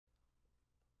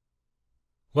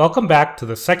Welcome back to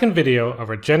the second video of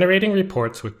our Generating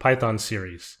Reports with Python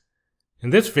series. In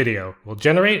this video, we'll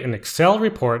generate an Excel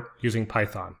report using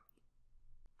Python.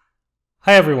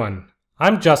 Hi everyone,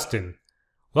 I'm Justin.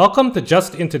 Welcome to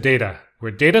Just Into Data, where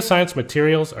data science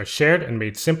materials are shared and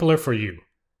made simpler for you.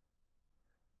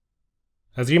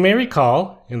 As you may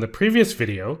recall, in the previous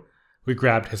video, we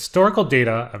grabbed historical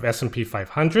data of S&P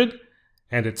 500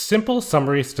 and its simple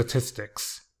summary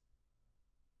statistics.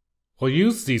 We'll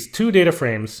use these two data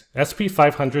frames,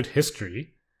 SP500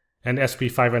 History and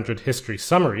SP500 History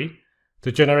Summary,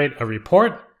 to generate a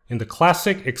report in the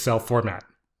classic Excel format.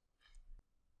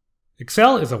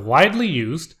 Excel is a widely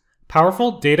used,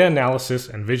 powerful data analysis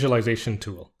and visualization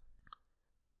tool.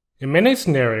 In many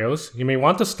scenarios, you may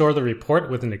want to store the report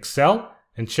within Excel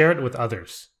and share it with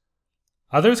others.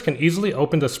 Others can easily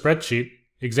open the spreadsheet,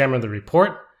 examine the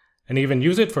report, and even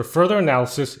use it for further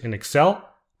analysis in Excel,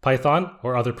 Python,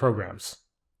 or other programs.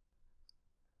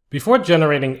 Before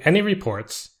generating any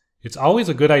reports, it's always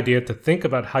a good idea to think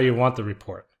about how you want the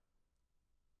report.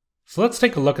 So let's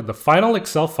take a look at the final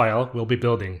Excel file we'll be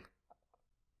building.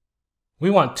 We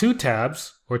want two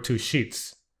tabs, or two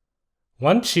sheets.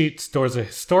 One sheet stores the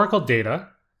historical data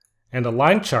and a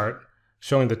line chart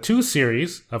showing the two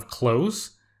series of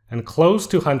close and close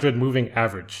 200 moving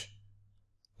average.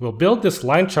 We'll build this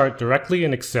line chart directly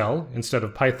in Excel instead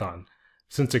of Python,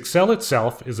 since Excel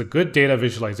itself is a good data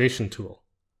visualization tool.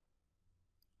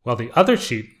 While the other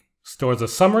sheet stores a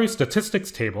summary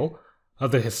statistics table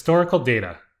of the historical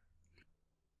data.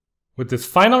 With this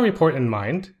final report in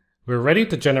mind, we're ready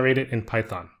to generate it in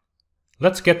Python.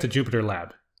 Let's get to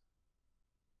JupyterLab.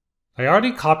 I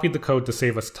already copied the code to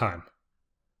save us time.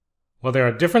 While there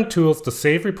are different tools to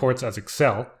save reports as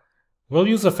Excel, we'll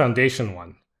use a foundation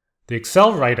one, the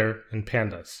ExcelWriter in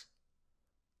pandas.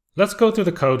 Let's go through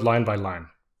the code line by line.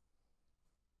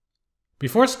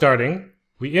 Before starting,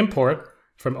 we import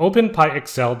from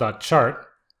openpyexcel.chart,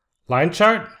 line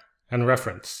chart, and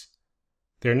reference.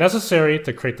 They're necessary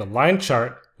to create the line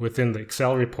chart within the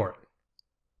Excel report.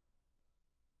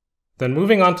 Then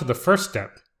moving on to the first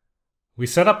step, we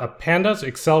set up a pandas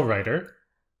ExcelWriter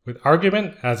with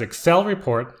argument as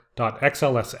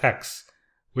excelreport.xlsx,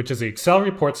 which is the Excel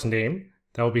report's name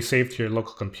that will be saved to your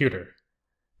local computer,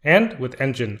 and with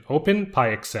engine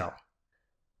openpyexcel.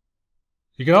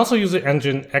 You can also use the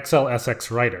engine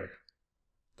XLSXWriter.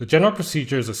 The general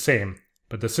procedure is the same,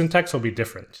 but the syntax will be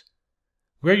different.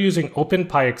 We're using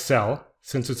openpyexcel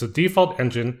since it's the default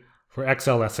engine for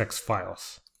XLSX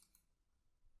files.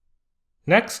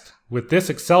 Next, with this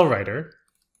ExcelWriter,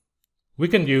 we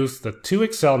can use the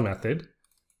toExcel method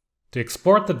to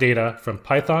export the data from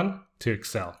Python to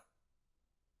Excel.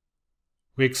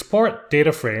 We export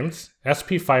data frames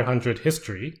SP500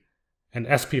 History and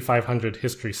SP500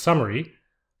 History Summary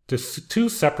to two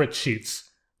separate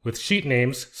sheets with sheet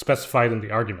names specified in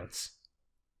the arguments.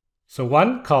 So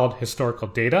one called Historical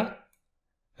Data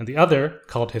and the other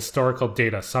called Historical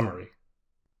Data Summary.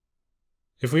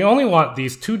 If we only want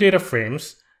these two data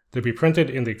frames to be printed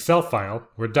in the Excel file,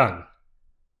 we're done.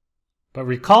 But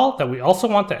recall that we also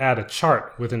want to add a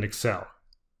chart within Excel.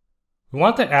 We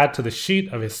want to add to the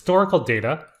sheet of historical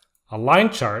data a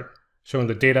line chart showing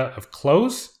the data of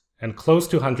close and close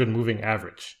 200 moving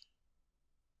average.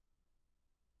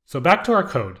 So back to our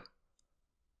code.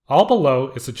 All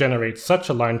below is to generate such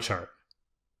a line chart.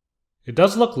 It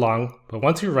does look long, but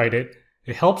once you write it,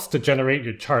 it helps to generate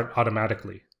your chart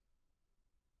automatically.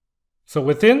 So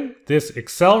within this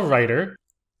ExcelWriter,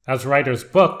 as writer's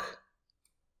book,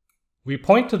 we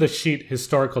point to the sheet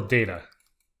historical data.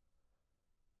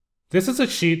 This is a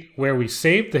sheet where we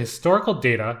save the historical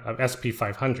data of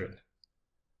SP500.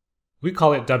 We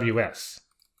call it WS.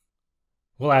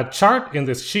 We'll add chart in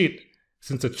this sheet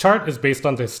since the chart is based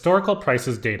on the historical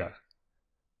prices data.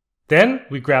 Then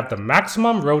we grab the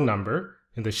maximum row number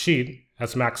in the sheet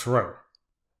as max row.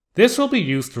 This will be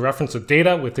used to reference the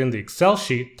data within the Excel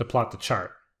sheet to plot the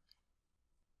chart.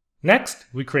 Next,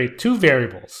 we create two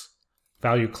variables,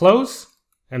 value close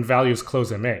and values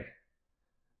close MA.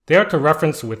 They are to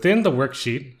reference within the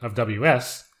worksheet of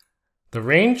WS the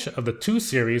range of the two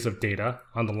series of data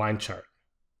on the line chart.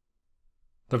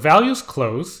 The values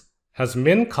close has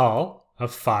min call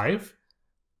of 5,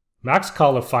 max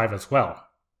call of 5 as well.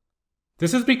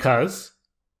 This is because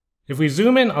if we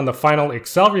zoom in on the final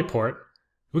Excel report,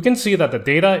 we can see that the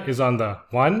data is on the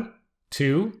 1,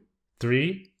 2,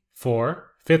 3,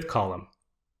 4, 5th column.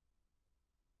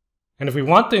 And if we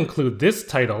want to include this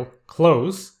title,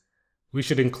 close, we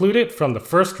should include it from the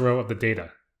first row of the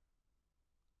data.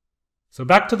 So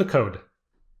back to the code.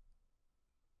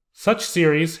 Such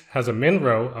series has a min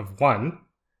row of 1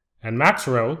 and max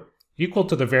row equal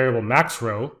to the variable max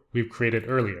row we've created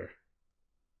earlier.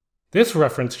 This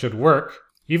reference should work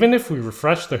even if we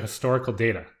refresh the historical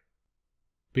data.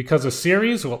 Because a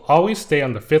series will always stay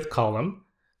on the 5th column,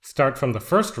 start from the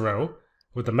 1st row,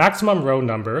 with the maximum row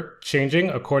number changing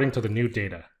according to the new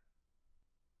data.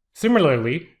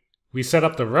 Similarly, we set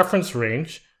up the reference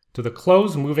range to the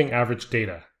close moving average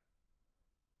data.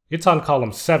 It's on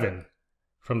column 7,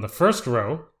 from the 1st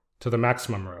row to the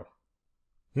maximum row.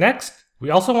 Next, we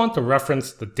also want to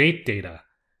reference the date data,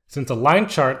 since a line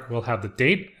chart will have the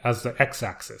date as the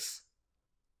x-axis.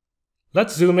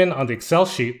 Let's zoom in on the Excel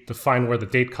sheet to find where the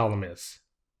date column is.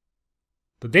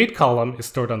 The date column is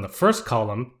stored on the 1st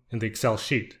column in the Excel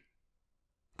sheet.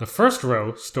 The 1st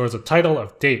row stores a title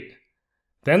of date,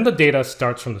 then the data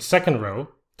starts from the 2nd row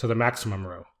to the maximum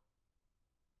row.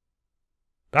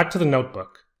 Back to the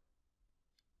notebook.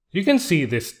 You can see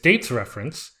this dates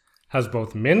reference has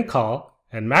both min call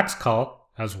and max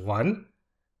call as 1,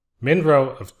 min row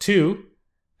of 2,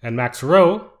 and max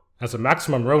row as a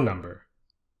maximum row number.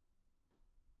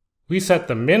 We set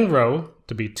the min row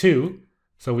to be 2,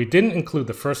 so we didn't include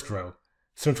the 1st row,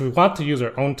 since we want to use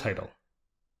our own title.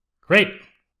 Great!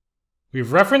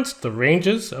 We've referenced the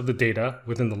ranges of the data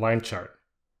within the line chart.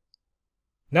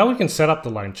 Now we can set up the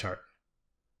line chart.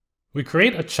 We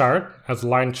create a chart as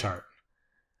line chart,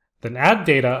 then add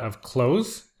data of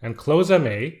close and close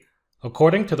MA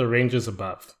according to the ranges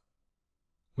above.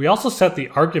 We also set the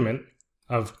argument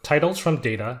of titles from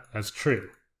data as true.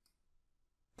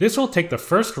 This will take the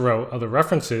 1st row of the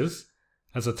references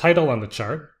as a title on the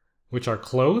chart, which are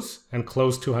close and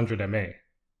close 200 MA.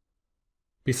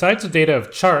 Besides the data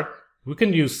of chart, we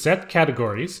can use set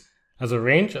categories as a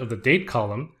range of the date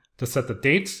column to set the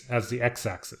dates as the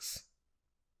x-axis.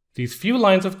 These few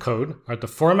lines of code are to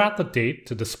format the date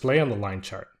to display on the line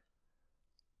chart.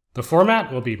 The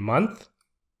format will be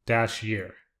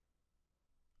month-year.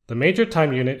 The major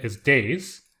time unit is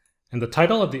days, and the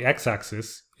title of the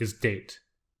x-axis is date.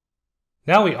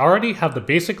 Now we already have the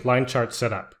basic line chart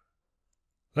set up.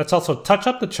 Let's also touch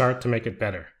up the chart to make it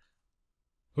better.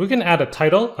 We can add a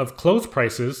title of close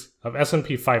prices of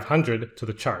S&P 500 to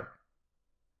the chart.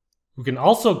 We can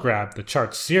also grab the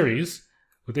chart series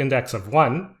with index of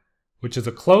 1, which is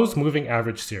a close moving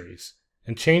average series,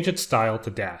 and change its style to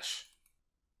dash.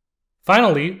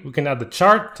 Finally, we can add the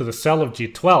chart to the cell of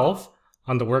G12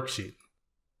 on the worksheet.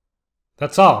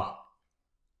 That's all.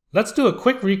 Let's do a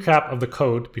quick recap of the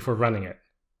code before running it.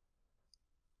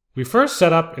 We first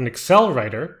set up an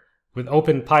ExcelWriter with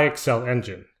Open PyExcel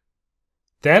engine.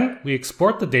 Then we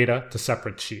export the data to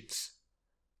separate sheets.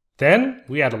 Then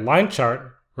we add a line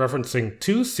chart referencing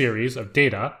 2 series of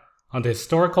data on the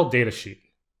historical data sheet.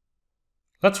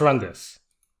 Let's run this.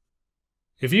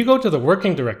 If you go to the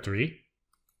working directory,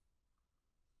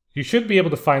 you should be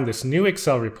able to find this new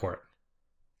Excel report.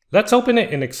 Let's open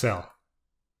it in Excel.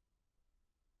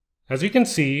 As you can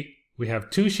see, we have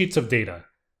 2 sheets of data,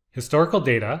 historical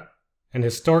data and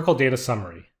historical data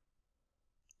summary.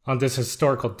 On this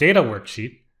historical data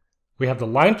worksheet, we have the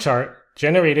line chart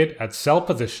generated at cell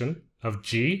position of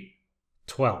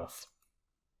G12.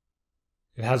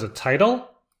 It has a title,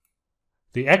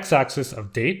 the x-axis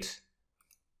of date,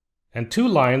 and 2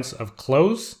 lines of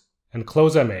close and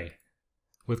close MA,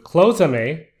 with close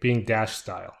MA being dash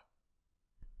style.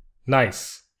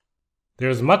 Nice! There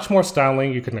is much more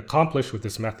styling you can accomplish with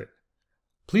this method.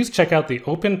 Please check out the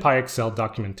Open PyExcel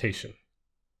documentation.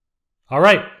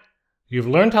 Alright, you've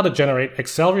learned how to generate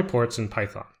Excel reports in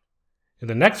Python. In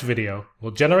the next video,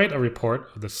 we'll generate a report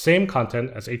of the same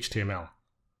content as HTML.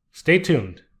 Stay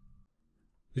tuned.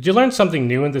 Did you learn something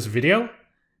new in this video?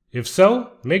 If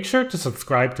so, make sure to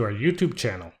subscribe to our YouTube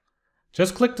channel.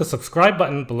 Just click the subscribe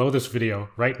button below this video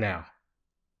right now.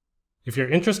 If you're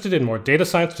interested in more data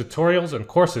science tutorials and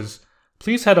courses,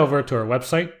 please head over to our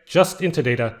website,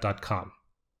 justintodata.com.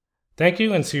 Thank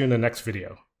you and see you in the next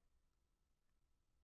video.